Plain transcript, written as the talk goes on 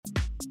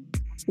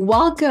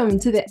Welcome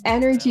to the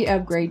Energy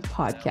Upgrade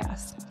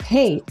podcast.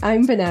 Hey,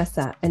 I'm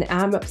Vanessa, and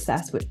I'm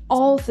obsessed with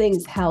all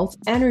things health,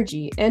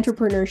 energy,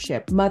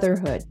 entrepreneurship,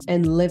 motherhood,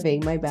 and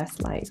living my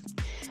best life.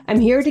 I'm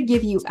here to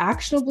give you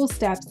actionable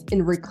steps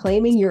in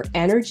reclaiming your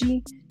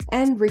energy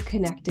and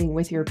reconnecting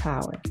with your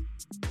power.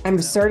 I'm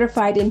a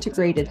certified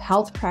integrated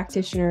health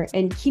practitioner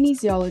and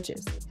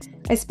kinesiologist.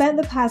 I spent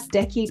the past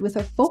decade with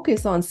a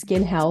focus on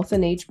skin health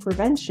and age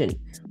prevention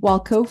while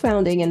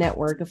co-founding a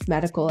network of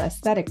medical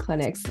aesthetic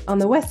clinics on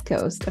the west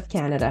coast of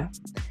Canada.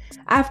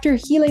 After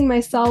healing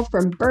myself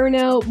from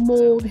burnout,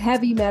 mold,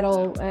 heavy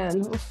metal,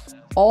 and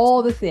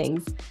all the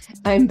things,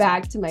 I'm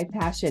back to my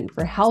passion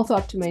for health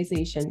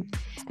optimization.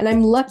 And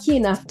I'm lucky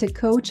enough to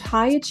coach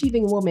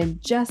high-achieving women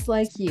just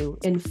like you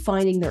in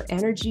finding their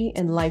energy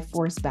and life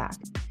force back,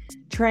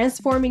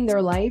 transforming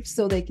their life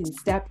so they can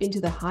step into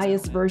the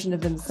highest version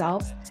of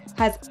themselves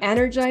has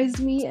energized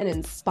me and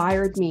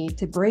inspired me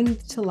to bring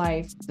to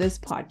life this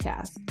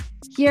podcast.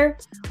 Here,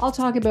 I'll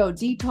talk about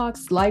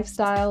detox,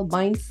 lifestyle,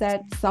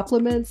 mindset,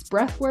 supplements,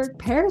 breathwork,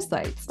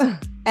 parasites,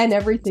 and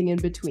everything in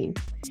between.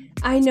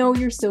 I know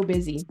you're so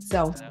busy,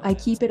 so I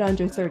keep it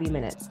under 30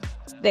 minutes.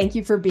 Thank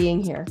you for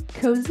being here.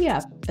 Cozy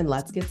up and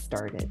let's get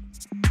started.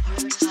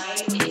 Your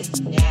time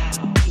is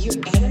now. Your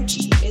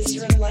energy is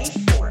your life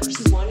force.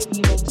 You want to be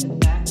able to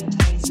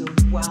magnetize your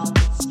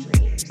wildest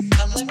dreams.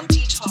 A liver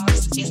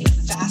detox is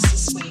the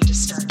fastest way to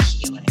start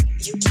healing.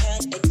 You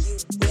can and you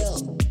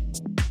will.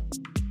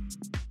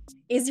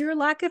 Is your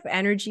lack of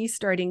energy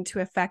starting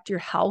to affect your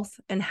health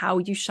and how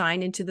you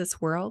shine into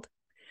this world?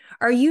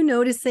 Are you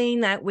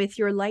noticing that with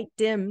your light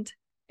dimmed,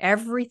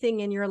 everything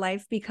in your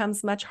life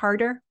becomes much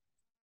harder?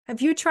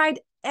 Have you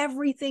tried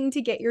everything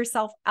to get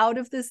yourself out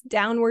of this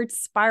downward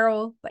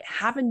spiral, but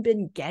haven't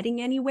been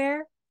getting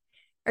anywhere?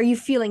 Are you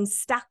feeling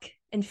stuck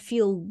and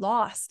feel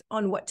lost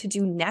on what to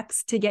do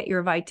next to get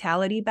your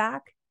vitality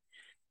back?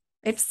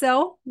 If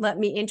so, let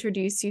me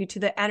introduce you to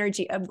the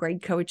Energy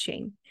Upgrade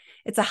Coaching.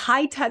 It's a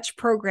high-touch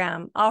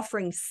program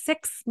offering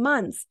 6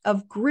 months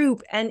of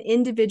group and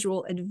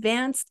individual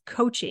advanced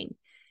coaching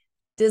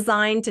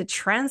designed to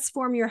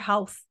transform your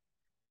health,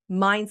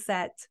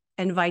 mindset,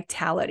 and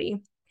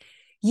vitality.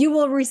 You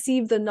will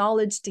receive the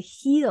knowledge to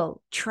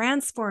heal,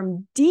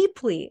 transform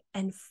deeply,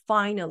 and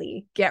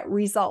finally get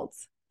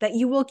results that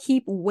you will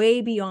keep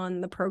way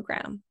beyond the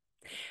program.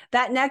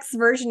 That next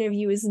version of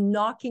you is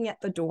knocking at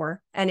the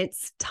door, and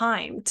it's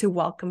time to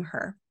welcome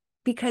her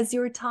because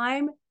your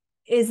time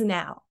is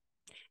now.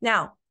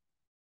 Now,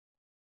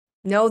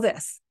 know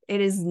this,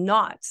 it is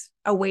not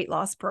a weight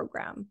loss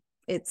program.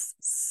 It's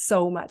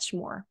so much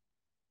more.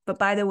 But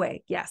by the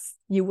way, yes,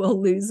 you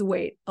will lose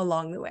weight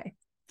along the way.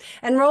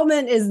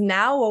 Enrollment is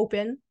now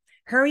open.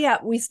 Hurry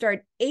up. We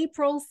start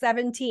April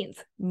 17th,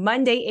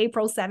 Monday,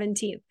 April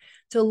 17th.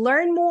 To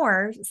learn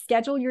more,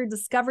 schedule your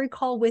discovery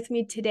call with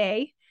me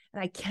today.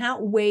 And I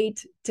can't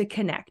wait to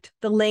connect.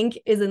 The link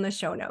is in the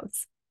show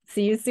notes.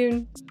 See you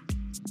soon.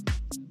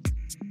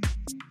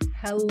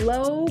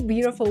 Hello,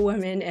 beautiful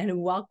women,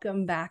 and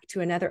welcome back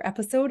to another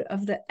episode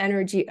of the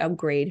Energy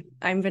Upgrade.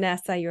 I'm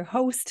Vanessa, your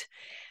host.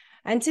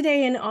 And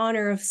today, in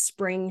honor of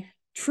spring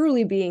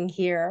truly being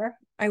here,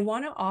 I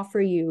want to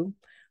offer you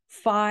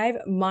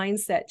 5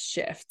 mindset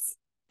shifts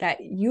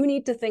that you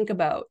need to think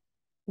about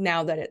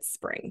now that it's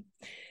spring.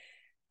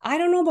 I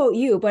don't know about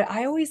you, but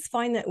I always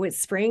find that with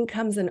spring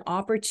comes an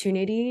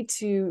opportunity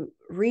to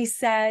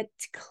reset,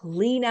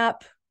 clean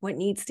up what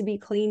needs to be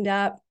cleaned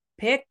up,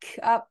 pick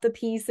up the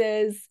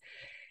pieces,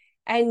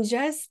 and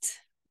just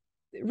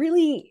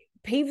really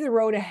pave the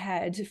road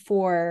ahead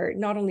for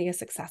not only a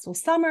successful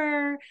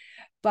summer,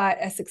 but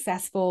a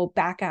successful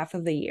back half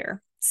of the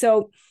year.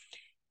 So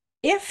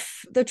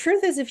if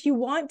you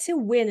want to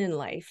win in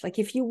life, like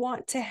if you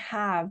want to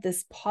have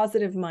this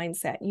positive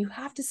mindset, you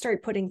have to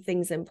start putting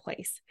things in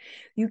place.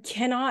 You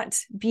cannot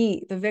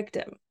be the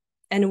victim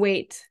and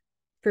wait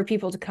for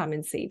people to come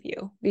and save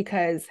you,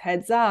 because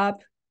heads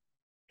up,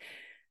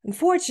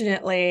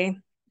 unfortunately,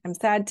 I'm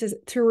sad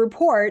to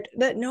report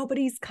that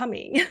nobody's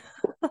coming.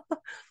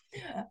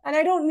 And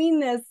I don't mean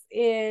this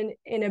in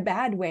a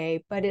bad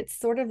way, but it's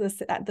sort of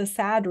the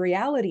sad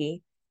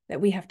reality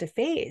that we have to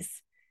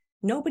face.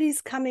 Nobody's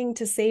coming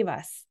to save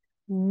us.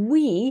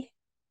 We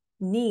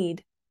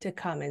need to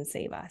come and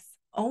save us.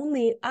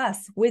 Only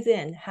us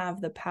within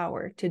have the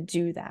power to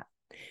do that.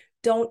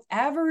 Don't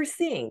ever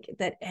think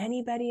that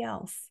anybody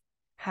else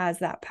has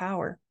that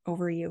power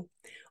over you.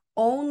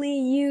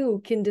 Only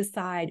you can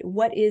decide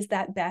what is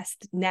that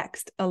best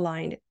next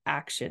aligned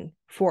action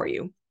for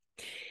you.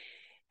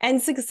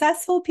 And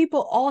successful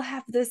people all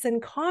have this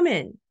in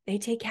common. They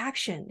take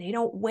action. They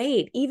don't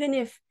wait, even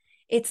if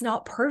it's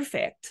not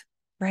perfect,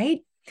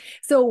 right?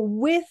 So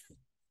with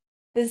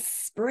this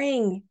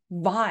spring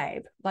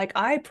vibe, like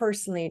I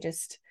personally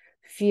just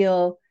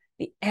feel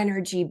the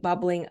energy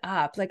bubbling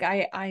up. Like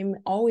I'm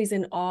always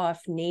in awe of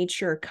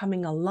nature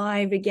coming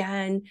alive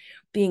again,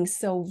 being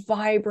so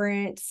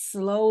vibrant,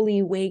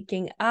 slowly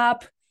waking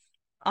up.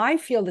 I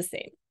feel the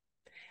same.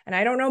 And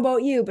I don't know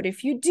about you, but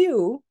if you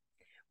do,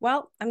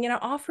 well, I'm going to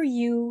offer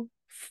you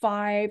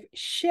 5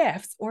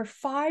 shifts or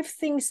 5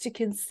 things to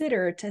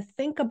consider, to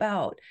think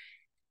about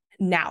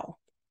now,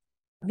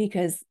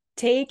 because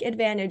take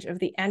advantage of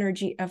the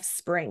energy of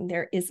spring.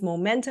 There is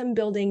momentum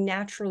building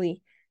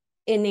naturally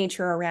in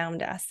nature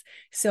around us.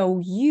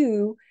 So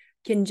you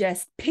can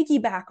just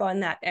piggyback on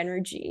that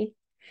energy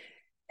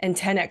and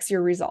 10x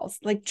your results.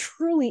 Like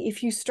truly,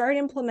 if you start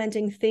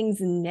implementing things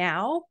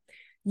now,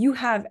 you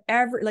have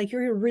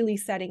you're really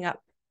setting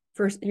up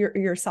for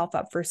yourself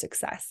up for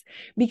success,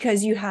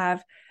 because you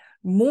have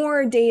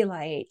more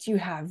daylight, you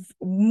have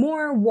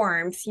more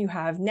warmth, you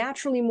have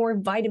naturally more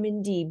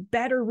vitamin D,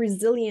 better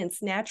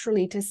resilience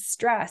naturally to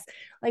stress.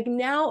 Like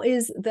now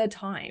is the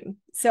time.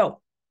 So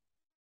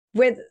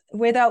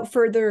without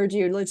further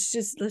ado, let's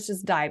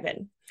just dive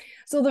in.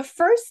 So the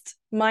first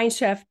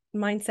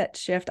mindset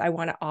shift I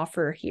want to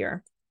offer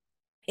here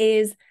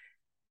is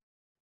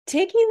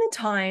taking the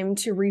time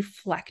to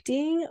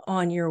reflecting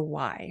on your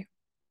why.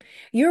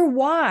 Your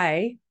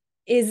why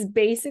is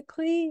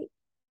basically,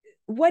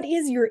 what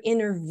is your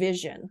inner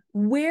vision?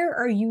 Where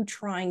are you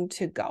trying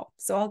to go?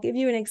 So I'll give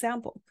you an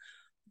example.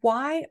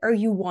 Why are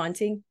you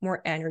wanting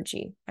more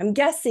energy? I'm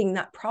guessing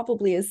that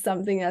probably is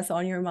something that's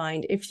on your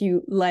mind if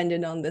you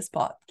landed on this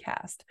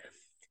podcast.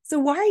 So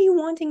why are you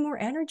wanting more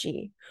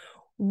energy?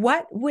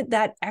 What would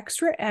that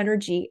extra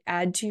energy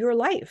add to your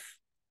life?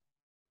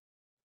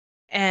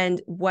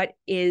 And what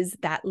is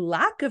that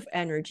lack of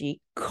energy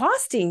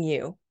costing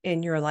you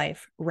in your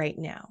life right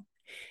now?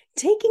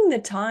 Taking the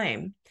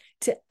time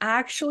to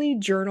actually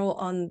journal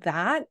on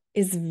that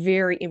is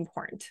very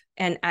important.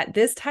 And at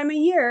this time of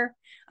year,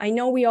 I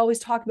know we always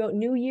talk about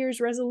New Year's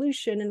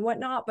resolution and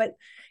whatnot, but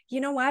you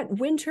know what?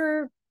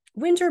 Winter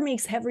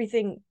makes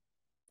everything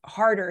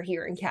harder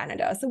here in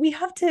Canada. So we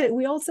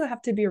also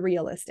have to be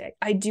realistic.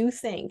 I do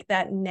think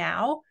that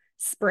now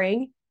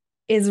spring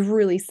is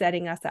really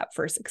setting us up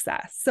for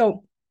success.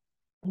 So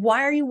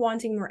why are you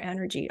wanting more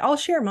energy? I'll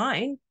share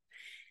mine.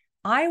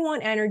 I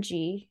want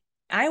energy.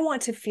 I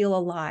want to feel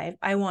alive.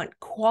 I want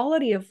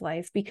quality of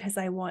life because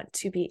I want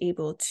to be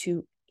able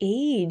to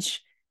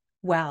age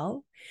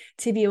well,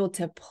 to be able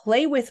to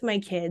play with my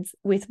kids,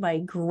 with my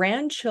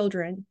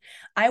grandchildren.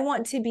 I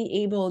want to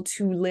be able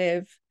to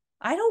live.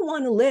 I don't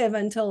want to live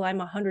until I'm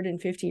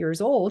 150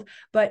 years old,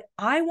 but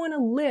I want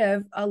to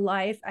live a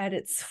life at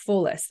its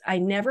fullest. I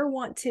never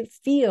want to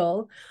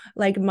feel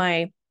like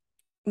my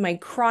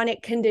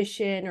chronic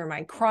condition or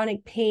my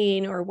chronic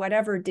pain or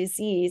whatever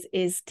disease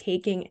is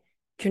taking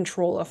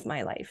control of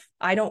my life.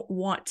 I don't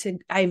want to.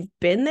 I've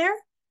been there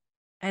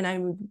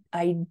and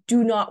I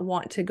do not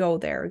want to go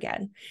there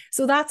again.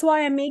 So that's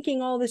why I'm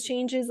making all the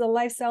changes, the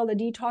lifestyle, the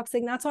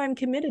detoxing. That's why I'm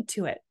committed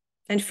to it.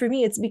 And for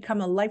me, it's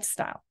become a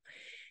lifestyle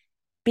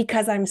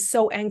because I'm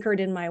so anchored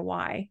in my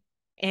why.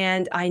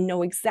 And I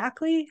know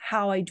exactly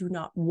how I do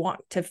not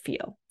want to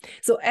feel.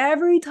 So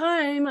every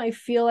time I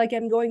feel like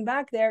I'm going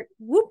back there,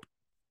 whoop,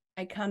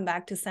 I come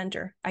back to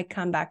center. I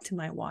come back to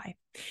my why.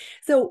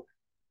 So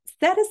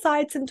set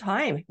aside some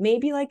time,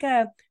 maybe like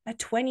a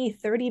 20,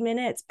 30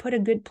 minutes, put a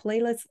good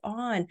playlist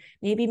on,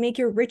 maybe make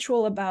your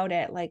ritual about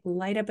it, like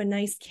light up a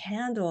nice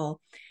candle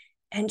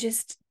and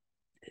just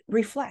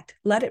reflect,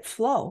 let it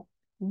flow.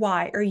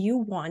 Why are you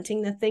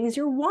wanting the things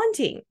you're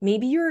wanting?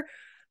 Maybe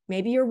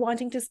you're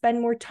wanting to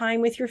spend more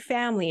time with your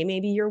family.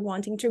 Maybe you're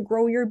wanting to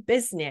grow your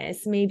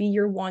business. Maybe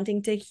you're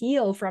wanting to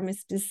heal from a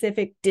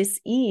specific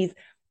dis-ease.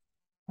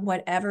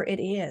 Whatever it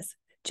is,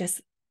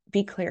 just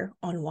be clear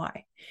on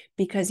why.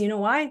 Because you know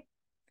why?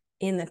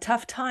 In the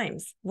tough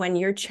times, when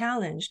you're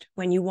challenged,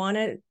 when you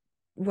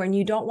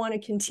don't want to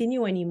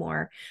continue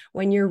anymore,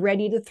 when you're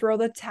ready to throw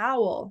the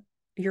towel,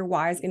 your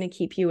why is going to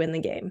keep you in the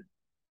game.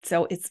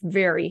 So it's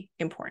very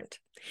important.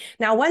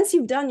 Now, once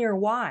you've done your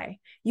why,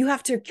 you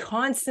have to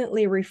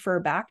constantly refer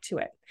back to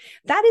it.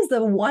 That is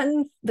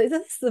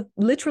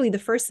literally the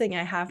first thing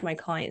I have my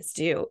clients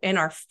do in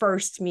our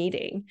first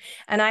meeting.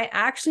 And I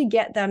actually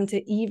get them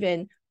to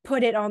even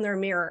put it on their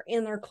mirror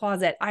in their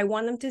closet. I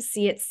want them to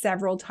see it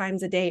several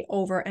times a day,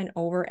 over and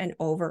over and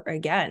over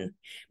again.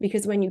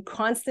 Because when you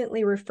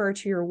constantly refer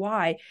to your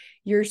why,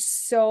 you're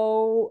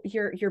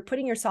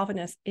putting yourself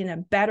in a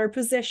better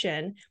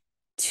position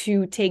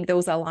to take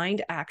those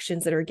aligned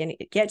actions that are going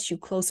to get you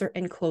closer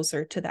and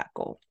closer to that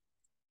goal.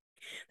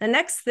 The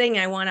next thing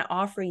I want to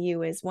offer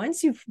you is,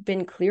 once you've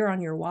been clear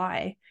on your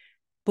why,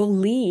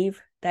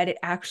 believe that it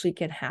actually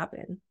can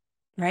happen,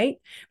 right?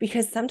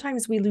 Because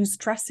sometimes we lose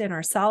trust in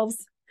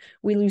ourselves.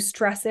 We lose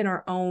trust in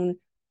our own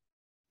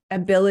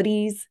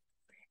abilities.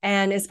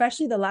 And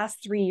especially the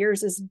last 3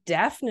 years is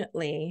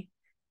definitely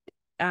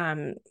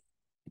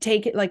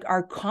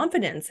our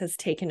confidence has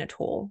taken a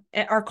toll.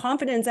 Our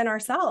confidence in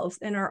ourselves,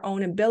 in our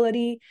own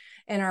ability,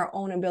 and our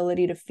own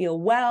ability to feel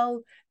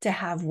well, to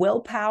have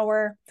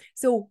willpower.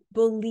 So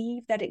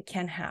believe that it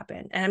can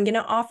happen. And I'm going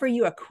to offer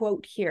you a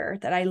quote here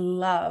that I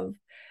love.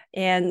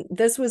 And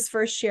this was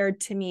first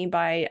shared to me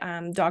by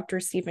Dr.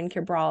 Stephen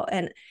Cabral.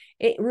 And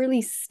it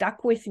really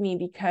stuck with me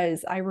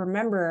because I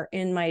remember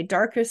in my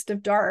darkest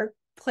of dark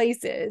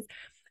places,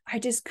 I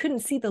just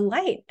couldn't see the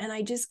light. And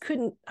I just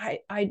couldn't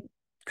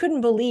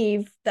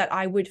believe that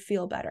I would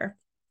feel better.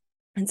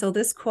 And so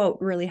this quote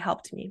really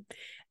helped me.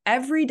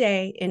 Every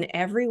day, in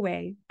every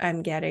way,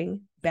 I'm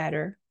getting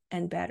better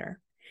and better.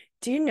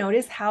 Do you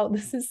notice how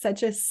this is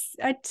such a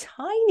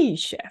tiny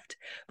shift?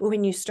 But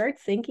when you start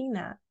thinking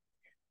that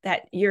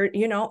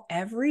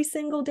every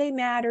single day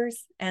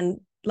matters,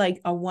 and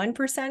like a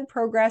 1%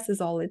 progress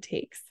is all it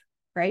takes,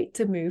 right?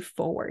 To move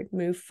forward,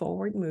 move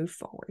forward, move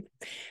forward.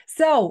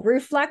 So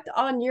reflect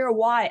on your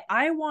why.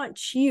 I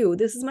want you,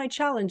 this is my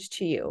challenge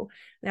to you.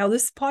 Now,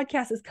 this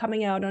podcast is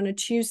coming out on a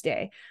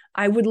Tuesday.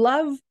 I would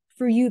love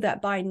for you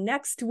that by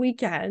next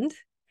weekend,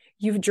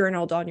 you've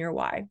journaled on your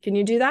why. Can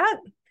you do that?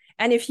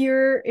 And if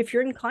you're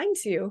inclined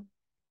to,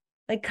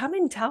 like, come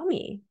and tell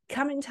me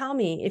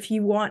if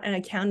you want an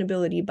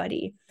accountability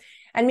buddy,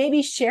 and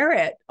maybe share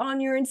it on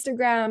your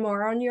Instagram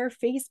or on your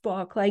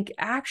Facebook. Like,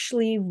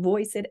 actually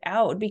voice it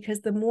out,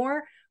 because the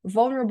more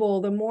vulnerable,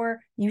 the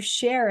more you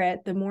share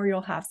it, the more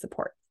you'll have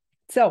support.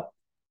 So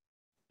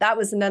that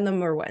was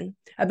number one,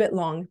 a bit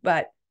long,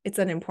 but it's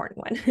an important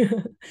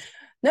one.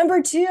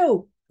 Number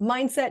two,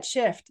 mindset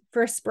shift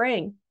for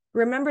spring.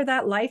 Remember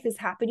that life is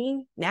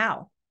happening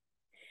now.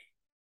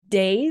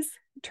 Days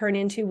turn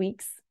into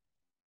weeks.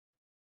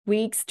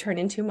 Weeks turn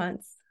into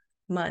months.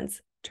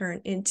 Months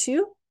turn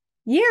into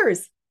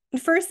years.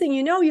 And first thing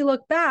you know, you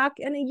look back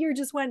and a year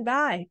just went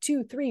by.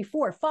 2, 3,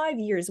 4, 5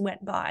 years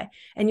went by,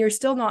 and you're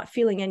still not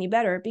feeling any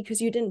better because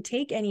you didn't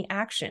take any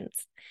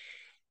actions.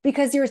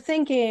 Because you're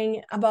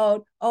thinking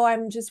about, oh,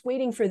 I'm just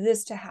waiting for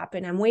this to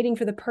happen. I'm waiting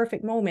for the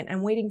perfect moment.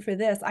 I'm waiting for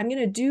this. I'm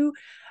going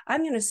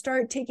to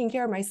start taking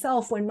care of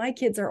myself when my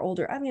kids are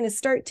older. I'm going to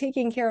start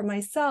taking care of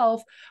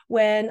myself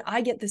when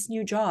I get this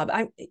new job.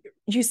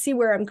 You see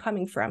where I'm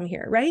coming from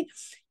here, right?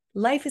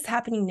 Life is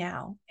happening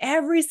now.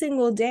 Every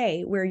single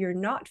day where you're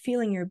not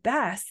feeling your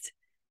best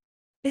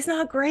is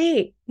not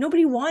great.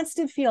 Nobody wants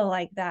to feel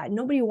like that.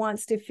 Nobody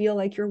wants to feel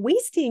like you're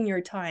wasting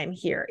your time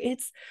here.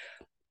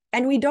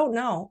 And we don't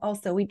know.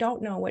 Also, we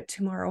don't know what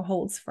tomorrow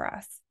holds for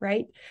us,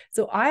 right?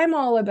 So I'm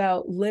all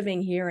about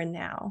living here and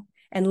now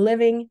and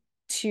living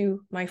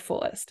to my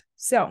fullest.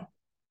 So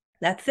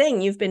that thing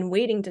you've been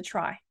waiting to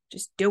try,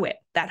 just do it.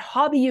 That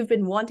hobby you've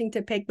been wanting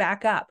to pick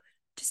back up,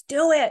 just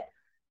do it.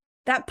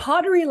 That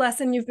pottery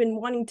lesson you've been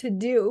wanting to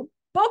do,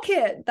 book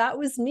it. That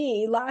was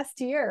me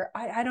last year.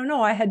 I don't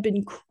know. I had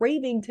been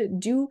craving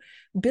to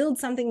build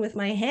something with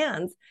my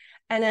hands.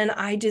 And then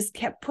I just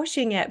kept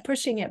pushing it.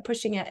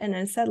 And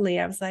then suddenly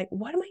I was like,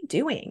 what am I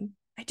doing?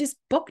 I just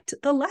booked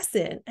the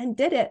lesson and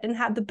did it and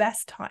had the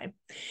best time.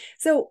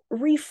 So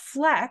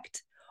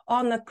reflect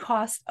on the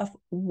cost of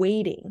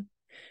waiting.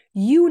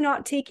 You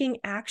not taking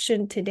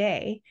action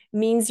today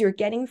means you're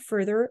getting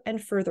further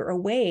and further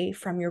away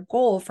from your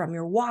goal, from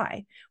your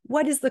why.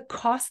 What is the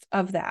cost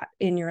of that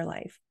in your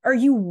life? Are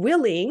you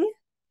willing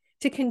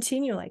to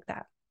continue like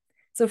that?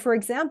 So for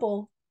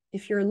example,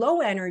 if you're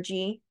low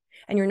energy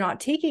and you're not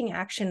taking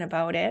action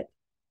about it,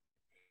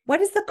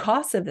 what is the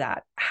cost of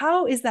that?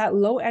 How is that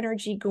low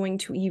energy going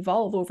to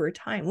evolve over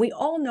time? We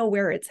all know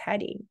where it's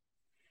heading,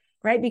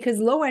 right? Because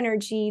low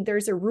energy,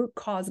 there's a root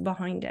cause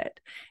behind it.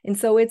 And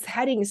so it's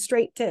heading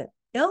straight to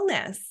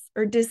illness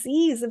or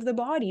disease of the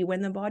body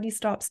when the body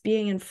stops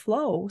being in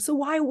flow. So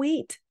why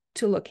wait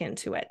to look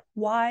into it?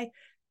 Why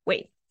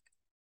wait?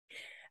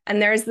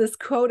 And there's this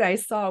quote I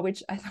saw,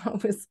 which I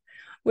thought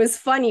was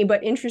funny,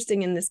 but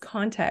interesting in this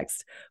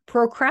context.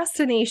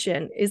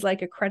 Procrastination is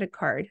like a credit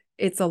card.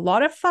 It's a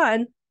lot of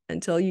fun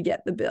until you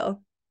get the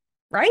bill,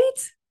 right?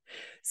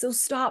 So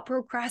stop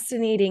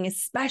procrastinating,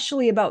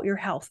 especially about your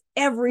health.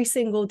 Every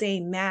single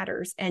day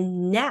matters.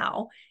 And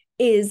now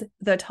is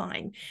the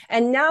time.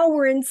 And now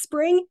we're in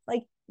spring,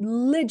 like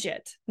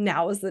legit,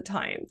 now is the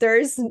time.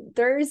 There's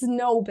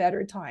no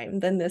better time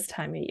than this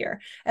time of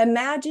year.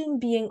 Imagine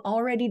being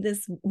already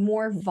this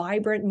more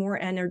vibrant, more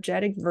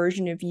energetic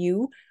version of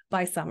you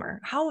by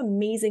summer. How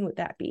amazing would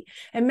that be?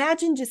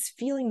 Imagine just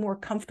feeling more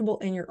comfortable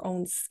in your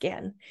own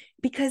skin,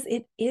 because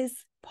it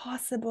is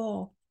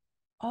possible.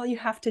 All you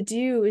have to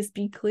do is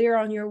be clear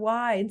on your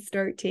why and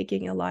start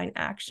taking aligned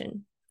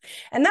action.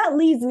 And that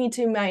leads me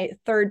to my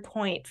third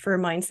point for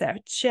mindset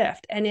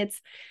shift. And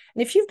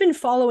if you've been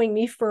following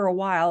me for a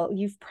while,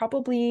 you've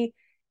probably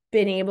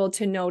been able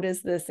to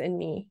notice this in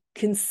me: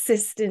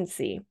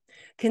 consistency.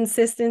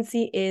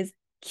 Consistency is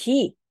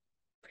key.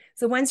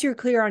 So once you're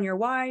clear on your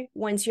why,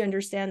 once you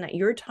understand that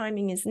your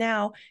timing is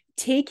now,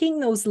 taking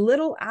those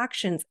little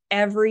actions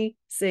every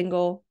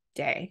single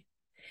day,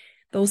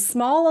 those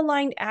small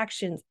aligned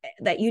actions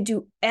that you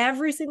do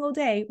every single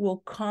day will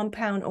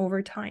compound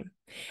over time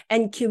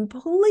and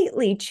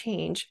completely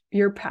change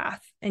your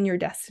path and your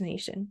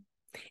destination.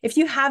 If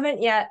you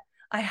haven't yet,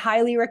 I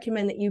highly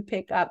recommend that you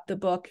pick up the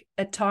book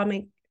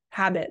Atomic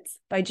Habits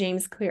by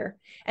James Clear.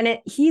 And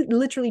he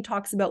literally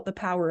talks about the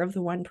power of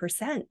the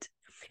 1%.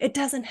 It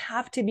doesn't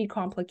have to be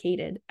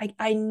complicated.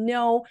 I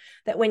know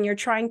that when you're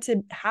trying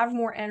to have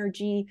more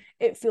energy,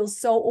 it feels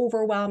so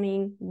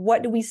overwhelming.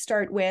 What do we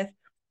start with?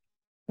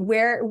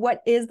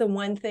 What is the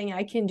one thing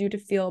I can do to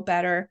feel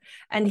better?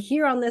 And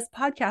here on this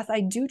podcast,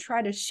 I do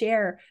try to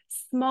share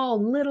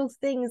small little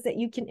things that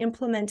you can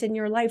implement in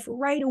your life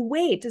right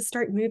away to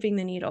start moving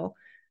the needle.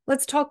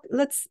 Let's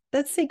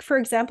take, for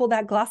example,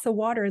 that glass of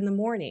water in the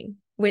morning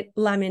with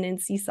lemon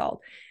and sea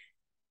salt.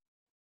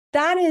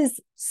 That is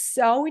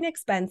so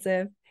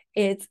inexpensive.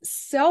 It's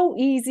so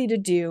easy to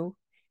do.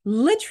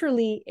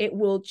 Literally, it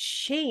will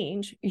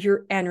change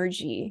your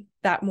energy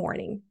that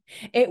morning.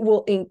 It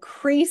will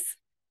increase,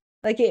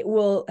 like it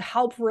will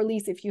help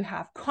release if you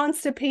have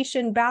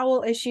constipation,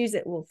 bowel issues,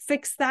 it will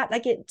fix that.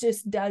 Like it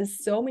just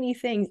does so many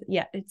things.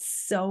 Yet it's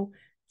so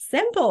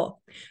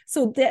simple.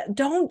 So that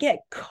don't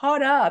get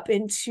caught up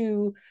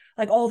into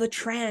like all the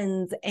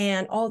trends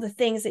and all the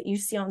things that you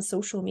see on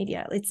social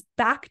media. It's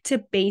back to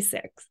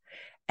basics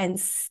and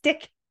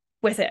stick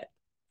with it.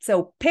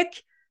 So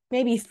pick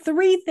maybe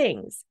 3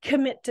 things,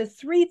 commit to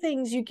 3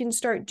 things you can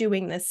start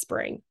doing this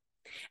spring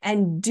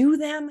and do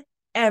them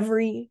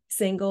every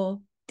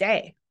single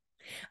day.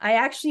 I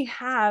actually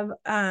have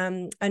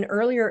an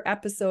earlier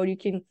episode. You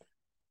can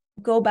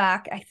go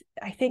back.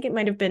 I think it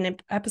might have been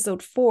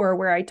episode 4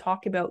 where I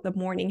talk about the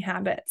morning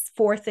habits,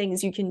 4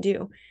 things you can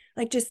do.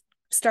 Like just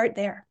start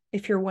there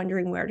if you're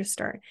wondering where to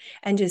start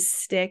and just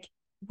stick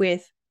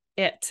with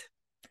it.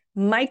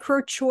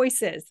 Micro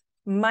choices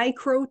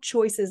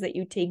that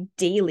you take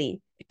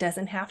daily. It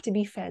doesn't have to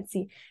be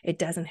fancy. It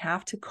doesn't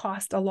have to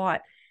cost a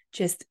lot.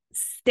 Just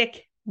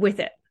stick with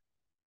it.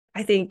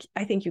 I think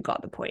you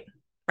got the point,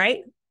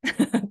 right?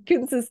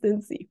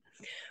 Consistency.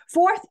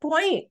 4th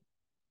point,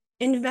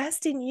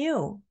 invest in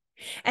you.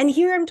 And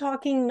here I'm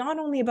talking not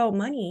only about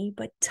money,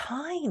 but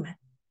time,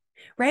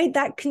 right?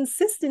 That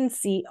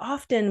consistency,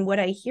 often what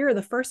I hear,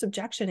 the first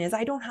objection is,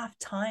 I don't have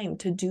time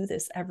to do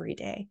this every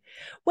day.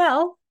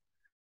 Well,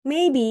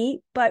 maybe,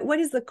 but what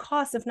is the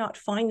cost of not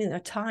finding the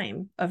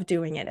time of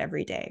doing it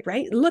every day,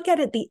 right? Look at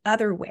it the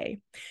other way.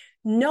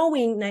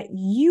 Knowing that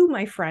you,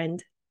 my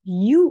friend,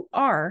 you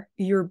are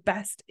your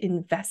best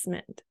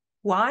investment.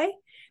 Why?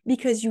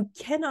 Because you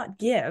cannot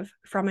give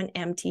from an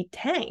empty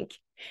tank.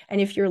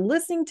 And if you're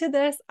listening to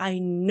this, I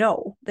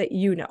know that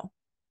you know.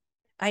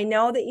 I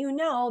know that you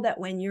know that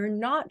when you're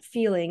not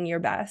feeling your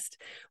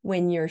best,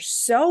 when you're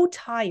so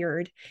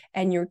tired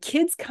and your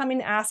kids come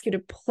and ask you to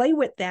play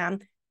with them,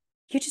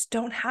 you just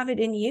don't have it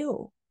in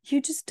you.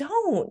 You just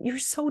don't. You're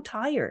so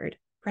tired,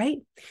 right?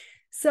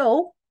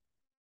 So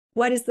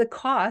what is the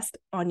cost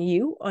on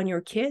you, on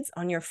your kids,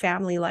 on your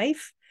family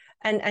life?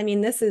 And I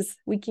mean,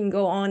 we can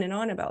go on and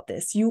on about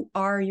this. You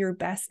are your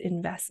best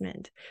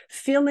investment.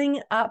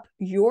 Filling up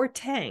your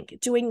tank,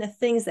 doing the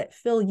things that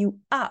fill you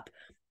up,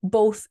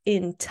 both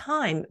in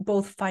time,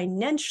 both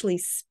financially,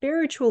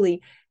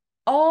 spiritually,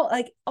 all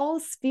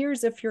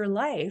spheres of your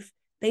life,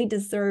 they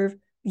deserve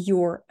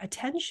your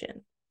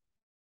attention.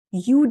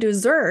 You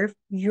deserve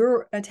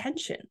your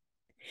attention.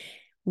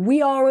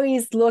 We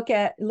always look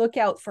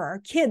out for our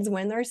kids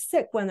when they're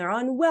sick, when they're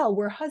unwell,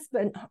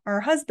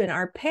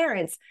 our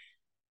parents.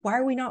 Why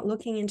are we not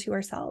looking into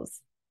ourselves?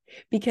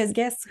 Because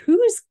guess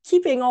who's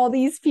keeping all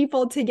these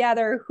people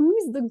together?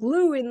 Who's the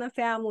glue in the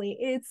family?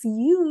 It's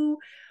you,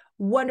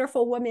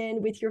 wonderful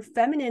woman with your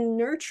feminine,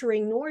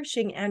 nurturing,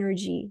 nourishing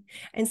energy.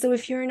 And so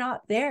if you're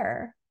not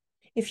there,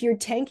 if your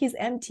tank is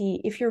empty,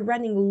 if you're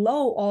running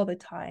low all the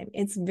time,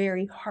 it's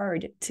very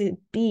hard to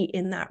be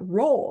in that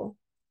role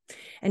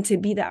and to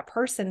be that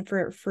person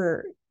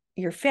for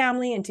your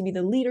family and to be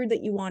the leader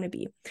that you want to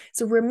be.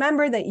 So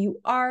remember that you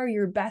are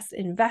your best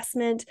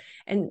investment,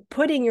 and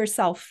putting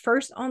yourself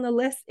first on the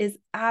list is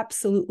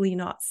absolutely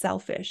not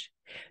selfish.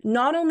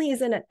 Not only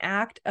is it an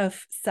act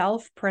of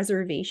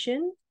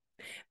self-preservation,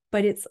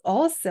 but it's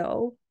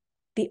also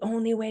the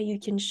only way you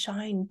can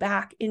shine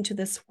back into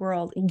this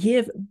world,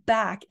 give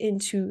back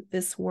into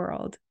this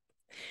world.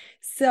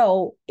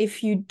 So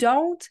if you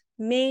don't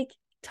make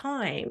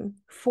time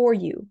for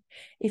you,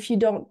 if you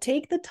don't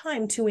take the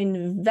time to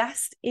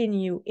invest in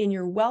you, in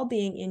your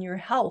well-being, in your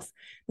health,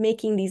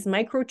 making these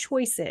micro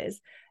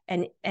choices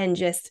and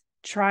just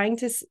trying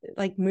to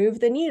like move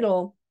the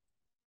needle,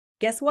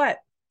 guess what?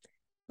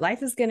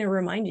 Life is going to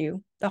remind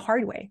you the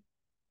hard way.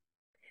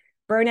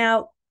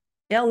 Burnout,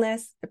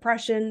 illness,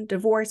 depression,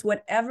 divorce,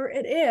 whatever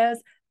it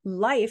is,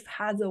 life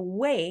has a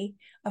way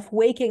of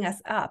waking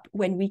us up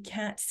when we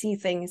can't see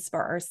things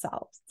for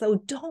ourselves. So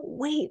don't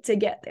wait to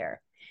get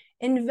there.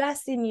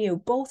 Invest in you,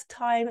 both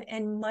time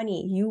and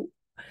money.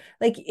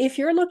 If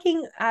you're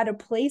looking at a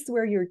place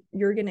where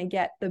you're going to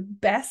get the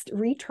best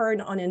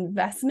return on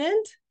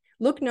investment,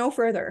 look no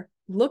further.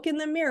 Look in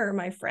the mirror,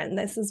 my friend.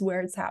 This is where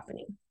it's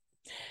happening.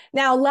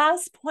 Now,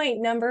 last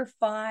point, number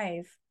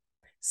 5,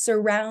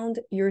 surround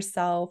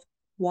yourself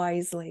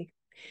wisely.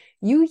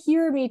 You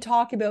hear me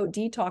talk about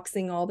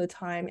detoxing all the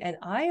time, and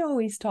I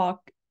always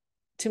talk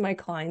to my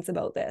clients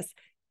about this.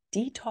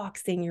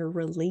 Detoxing your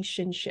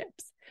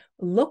relationships.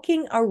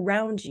 Looking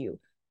around you,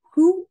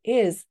 who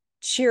is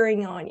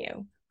cheering on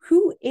you?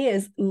 Who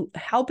is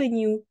helping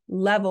you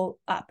level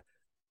up?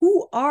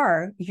 Who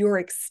are your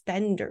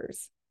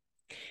expenders?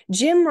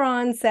 Jim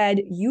Rohn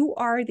said, you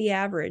are the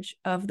average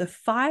of the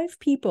 5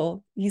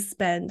 people you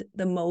spend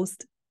the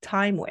most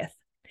time with.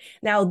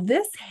 Now,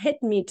 this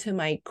hit me to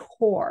my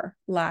core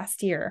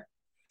last year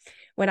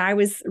when I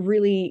was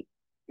really,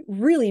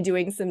 really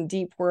doing some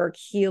deep work,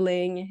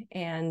 healing,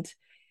 and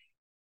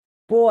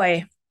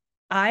Boy,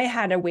 I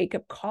had a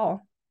wake-up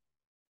call.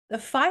 The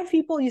 5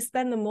 people you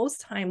spend the most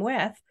time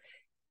with,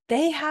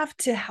 they have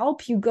to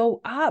help you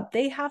go up.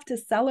 They have to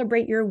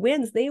celebrate your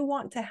wins. They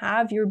want to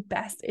have your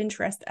best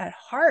interest at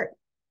heart.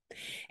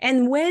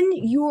 And when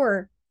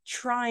you're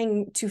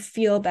trying to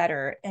feel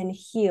better and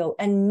heal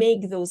and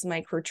make those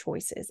micro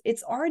choices,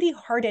 it's already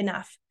hard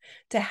enough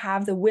to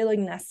have the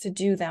willingness to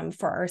do them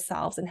for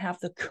ourselves and have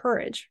the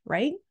courage,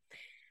 right?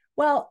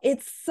 Well,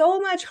 it's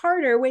so much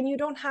harder when you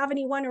don't have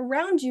anyone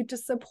around you to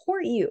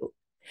support you.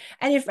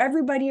 And if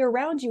everybody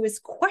around you is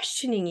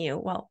questioning you,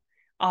 well,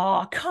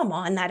 oh, come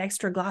on, that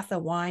extra glass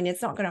of wine,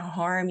 it's not going to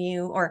harm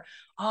you. Or,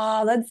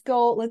 oh, let's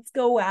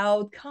go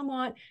out. Come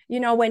on.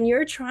 When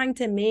you're trying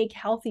to make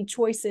healthy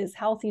choices,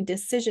 healthy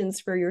decisions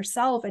for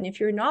yourself, and if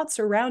you're not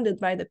surrounded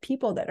by the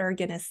people that are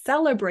going to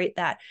celebrate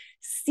that,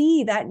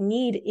 see that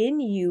need in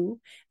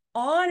you,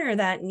 honor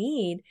that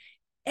need,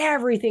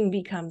 everything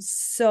becomes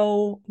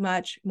so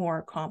much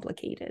more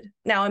complicated.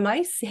 Now, am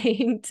I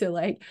saying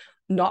to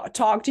not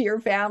talk to your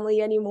family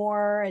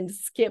anymore and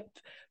skip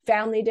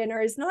family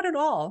dinners? Not at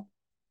all.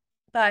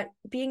 But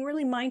being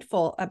really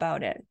mindful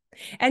about it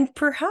and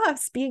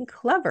perhaps being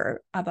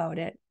clever about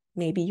it.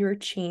 Maybe you're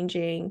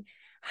changing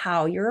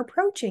how you're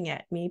approaching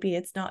it. Maybe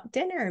it's not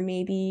dinner.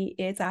 Maybe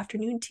it's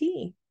afternoon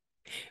tea.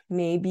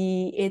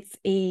 Maybe it's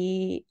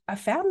a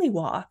family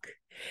walk.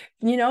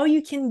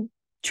 You can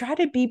try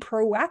to be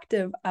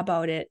proactive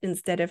about it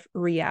instead of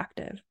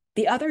reactive.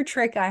 The other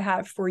trick I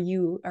have for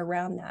you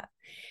around that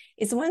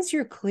is once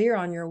you're clear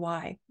on your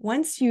why,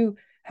 once you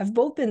have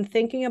both been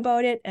thinking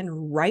about it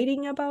and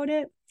writing about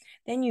it,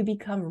 then you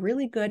become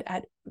really good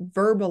at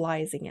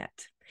verbalizing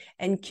it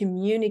and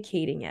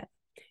communicating it.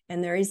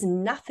 And there is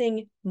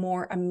nothing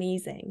more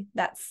amazing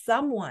that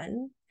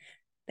someone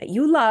that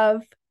you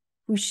love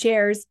who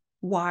shares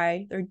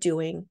why they're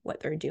doing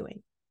what they're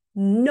doing.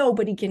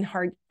 Nobody can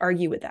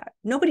argue with that.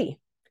 Nobody.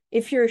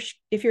 If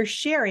you're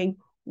sharing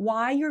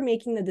why you're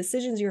making the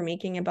decisions you're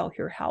making about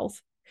your health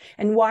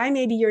and why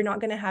maybe you're not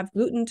going to have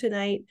gluten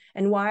tonight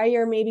and why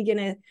you're maybe going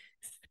to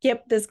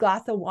skip this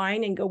glass of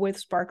wine and go with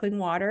sparkling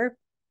water,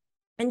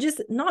 and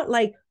just not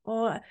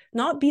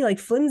be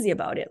flimsy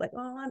about it.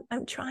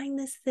 I'm trying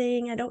this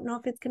thing. I don't know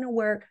if it's going to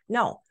work.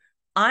 No,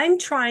 I'm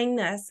trying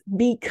this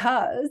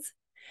because,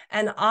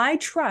 and I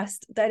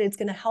trust that it's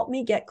going to help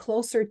me get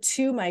closer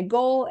to my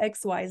goal,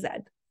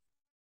 XYZ,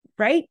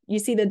 right? You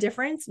see the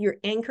difference? You're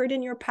anchored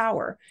in your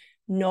power.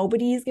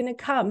 Nobody's going to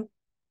come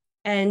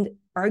and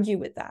argue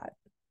with that.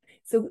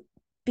 So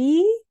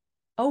be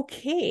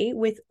okay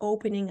with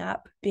opening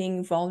up,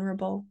 being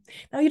vulnerable.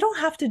 Now, you don't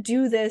have to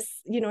do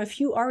this. If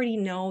you already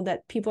know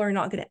that people are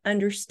not going to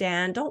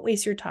understand, don't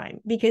waste your time,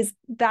 because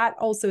that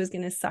also is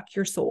going to suck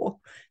your soul.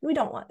 We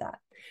don't want that.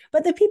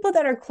 But the people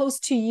that are close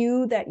to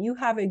you, that you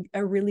have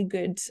a really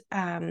good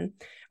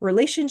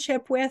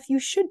relationship with, you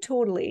should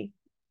totally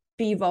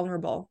be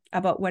vulnerable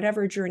about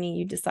whatever journey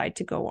you decide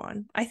to go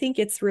on. I think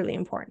it's really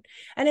important.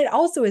 And it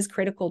also is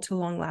critical to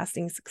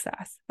long-lasting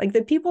success.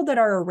 The people that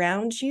are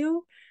around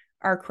you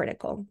are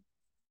critical.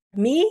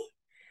 Me,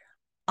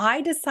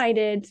 I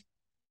decided,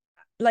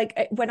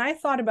 when I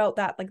thought about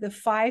that, the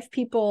 5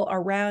 people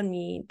around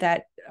me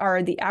that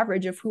are the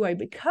average of who I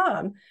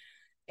become,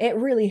 it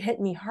really hit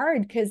me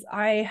hard because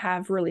I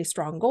have really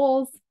strong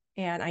goals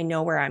and I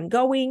know where I'm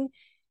going.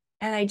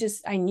 And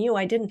I knew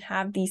I didn't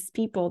have these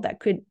people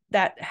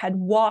that had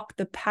walked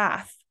the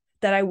path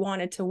that I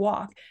wanted to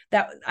walk,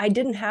 that I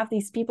didn't have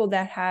these people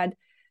that had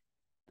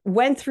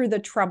went through the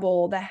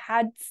trouble, that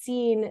had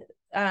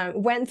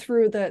went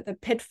through the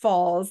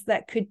pitfalls,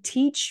 that could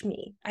teach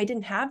me. I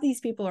didn't have these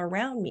people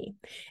around me.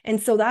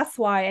 And so that's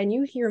why, and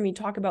you hear me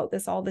talk about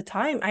this all the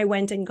time, I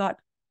went and got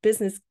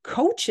business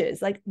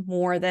coaches,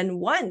 more than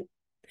one,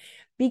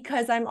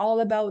 because I'm all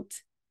about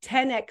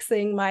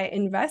 10xing my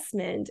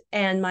investment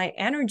and my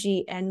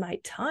energy and my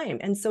time.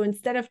 And so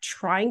instead of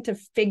trying to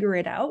figure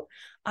it out,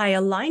 I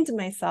aligned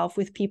myself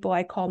with people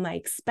I call my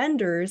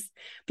expenders,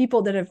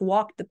 people that have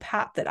walked the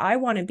path that I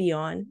want to be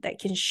on, that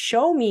can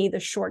show me the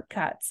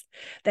shortcuts,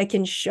 that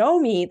can show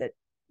me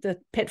the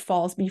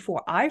pitfalls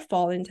before I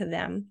fall into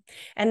them,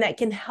 and that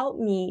can help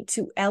me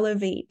to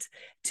elevate,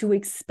 to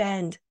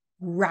expand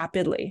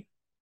rapidly.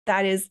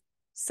 That is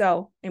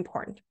so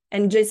important.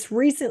 And just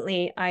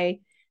recently, I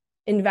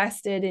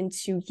invested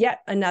into yet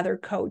another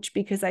coach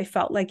because I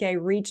felt like I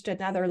reached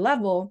another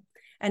level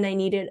and I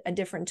needed a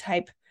different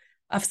type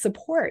of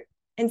support.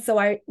 And so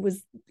I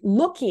was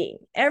looking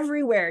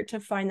everywhere to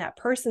find that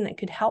person that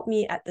could help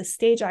me at the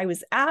stage I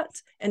was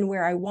at and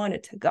where I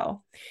wanted to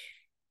go.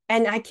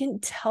 And I can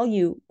tell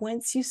you,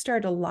 once you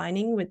start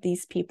aligning with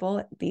these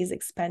people, these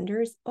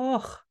expenders,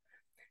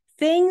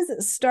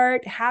 things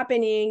start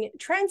happening.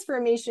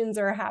 Transformations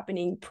are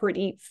happening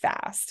pretty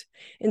fast.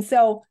 And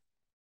so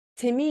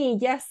to me,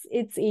 yes,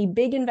 it's a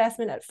big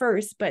investment at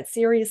first, but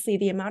seriously,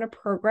 the amount of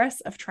progress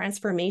of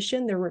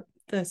transformation,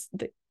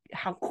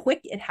 how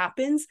quick it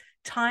happens,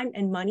 time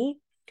and money,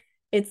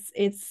 it's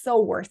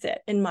so worth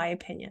it, in my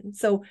opinion.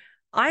 So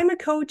I'm a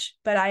coach,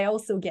 but I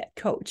also get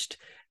coached.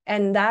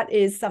 And that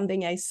is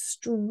something I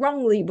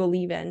strongly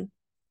believe in.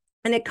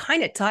 And it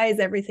kind of ties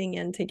everything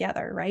in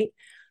together, right?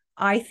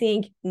 I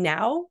think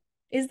now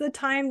is the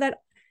time that,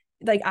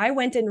 like, I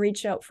went and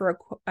reached out for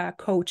a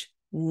coach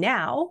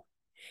now,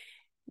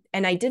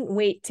 and I didn't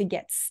wait to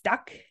get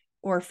stuck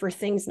or for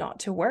things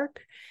not to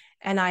work.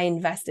 And I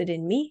invested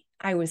in me.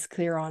 I was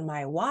clear on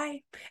my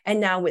why. And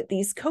now with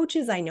these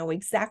coaches, I know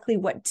exactly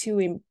what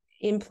to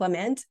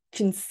implement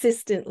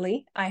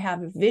consistently. I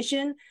have a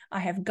vision, I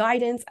have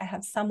guidance, I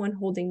have someone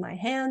holding my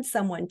hand,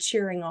 someone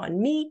cheering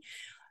on me.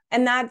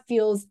 And that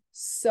feels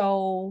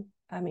so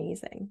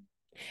amazing.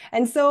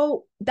 And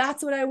so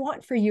that's what I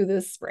want for you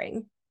this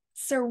spring.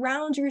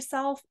 Surround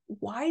yourself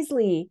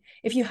wisely.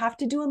 If you have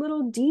to do a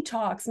little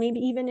detox, maybe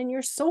even in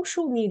your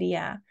social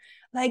media,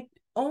 like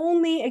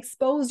only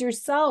expose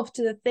yourself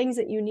to the things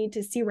that you need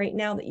to see right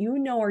now that you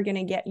know are going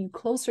to get you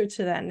closer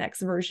to that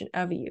next version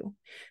of you.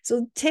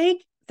 So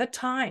take the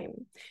time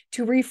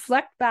to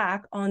reflect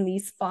back on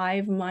these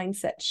 5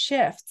 mindset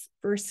shifts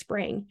for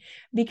spring,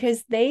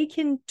 because they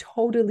can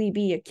totally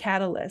be a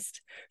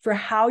catalyst for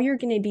how you're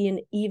going to be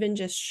in even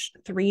just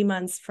 3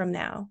 months from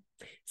now.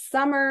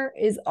 Summer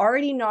is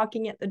already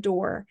knocking at the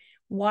door.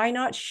 Why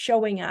not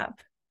showing up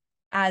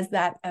as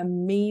that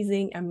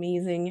amazing,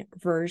 amazing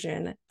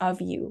version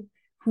of you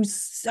who's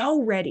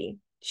so ready?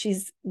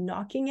 She's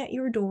knocking at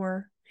your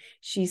door.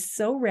 She's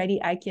so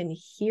ready. I can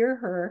hear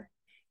her.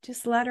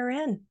 Just let her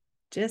in.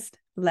 Just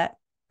let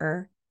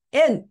her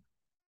in.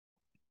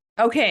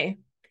 Okay.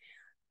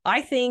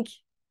 I think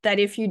that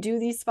if you do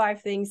these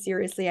 5 things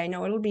seriously, I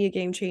know it'll be a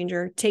game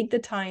changer. Take the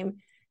time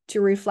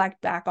to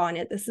reflect back on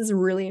it. This is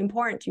really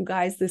important, you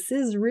guys. This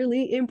is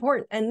really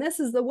important. And this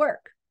is the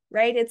work,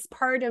 right? It's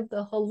part of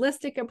the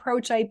holistic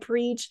approach I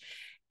preach.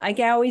 Like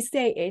I always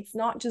say, it's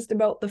not just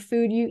about the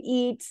food you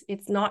eat.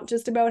 It's not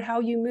just about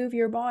how you move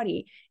your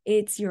body.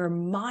 It's your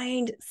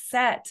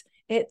mindset.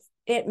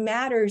 It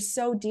matters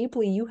so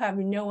deeply. You have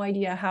no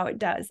idea how it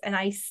does. And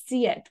I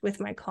see it with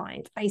my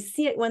clients. I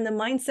see it when the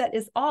mindset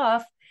is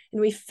off and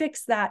we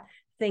fix that,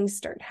 things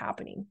start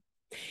happening.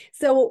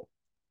 So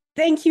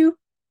thank you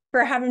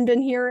for having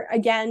been here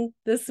again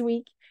this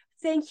week.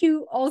 Thank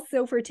you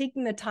also for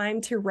taking the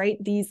time to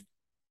write these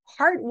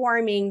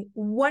heartwarming,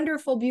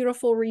 wonderful,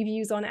 beautiful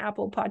reviews on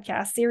Apple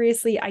Podcasts.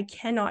 Seriously, I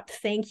cannot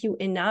thank you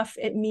enough.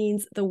 It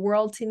means the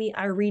world to me.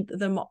 I read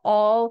them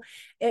all.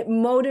 It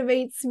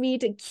motivates me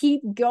to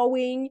keep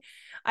going.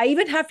 I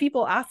even have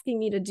people asking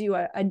me to do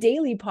a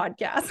daily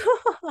podcast.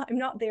 I'm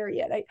not there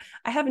yet.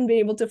 I haven't been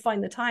able to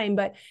find the time,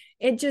 but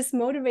it just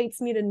motivates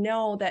me to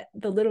know that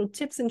the little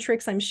tips and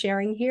tricks I'm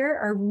sharing here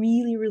are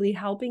really, really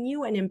helping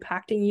you and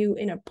impacting you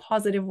in a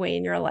positive way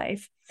in your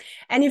life.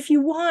 And if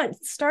you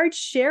want, start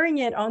sharing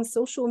it on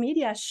social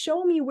media.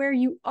 Show me where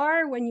you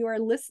are when you are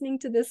listening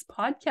to this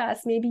podcast.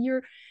 Maybe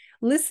you're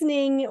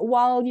listening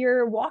while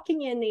you're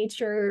walking in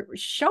nature.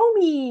 Show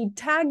me,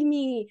 tag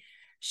me,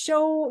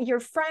 show your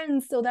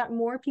friends so that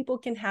more people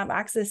can have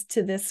access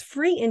to this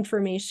free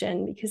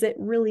information, because it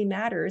really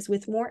matters.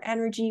 With more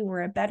energy,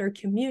 we're a better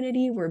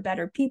community, we're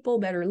better people,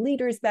 better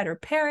leaders, better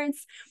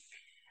parents.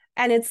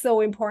 And it's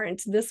so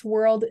important. This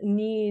world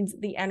needs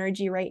the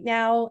energy right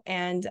now.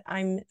 And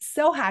I'm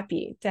so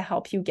happy to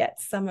help you get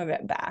some of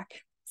it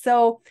back.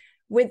 So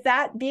with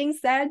that being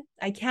said,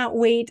 I can't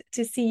wait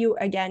to see you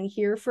again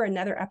here for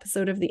another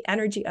episode of the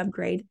Energy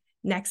Upgrade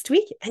next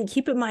week. And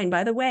keep in mind,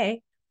 by the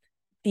way,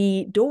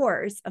 the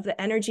doors of the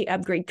Energy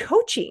Upgrade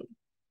coaching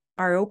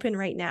are open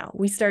right now.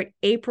 We start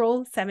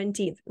April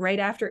 17th, right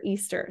after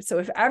Easter. So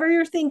if ever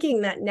you're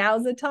thinking that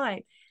now's the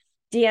time,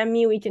 DM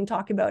me, we can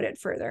talk about it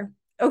further.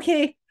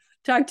 Okay.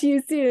 Talk to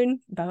you soon.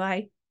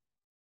 Bye-bye.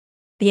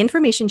 The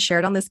information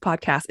shared on this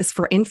podcast is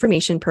for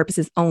information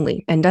purposes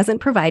only and doesn't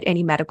provide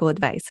any medical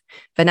advice.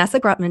 Vanessa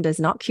Grutman does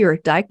not cure,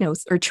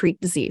 diagnose, or treat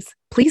disease.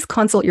 Please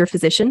consult your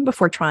physician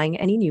before trying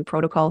any new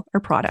protocol or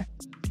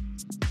product.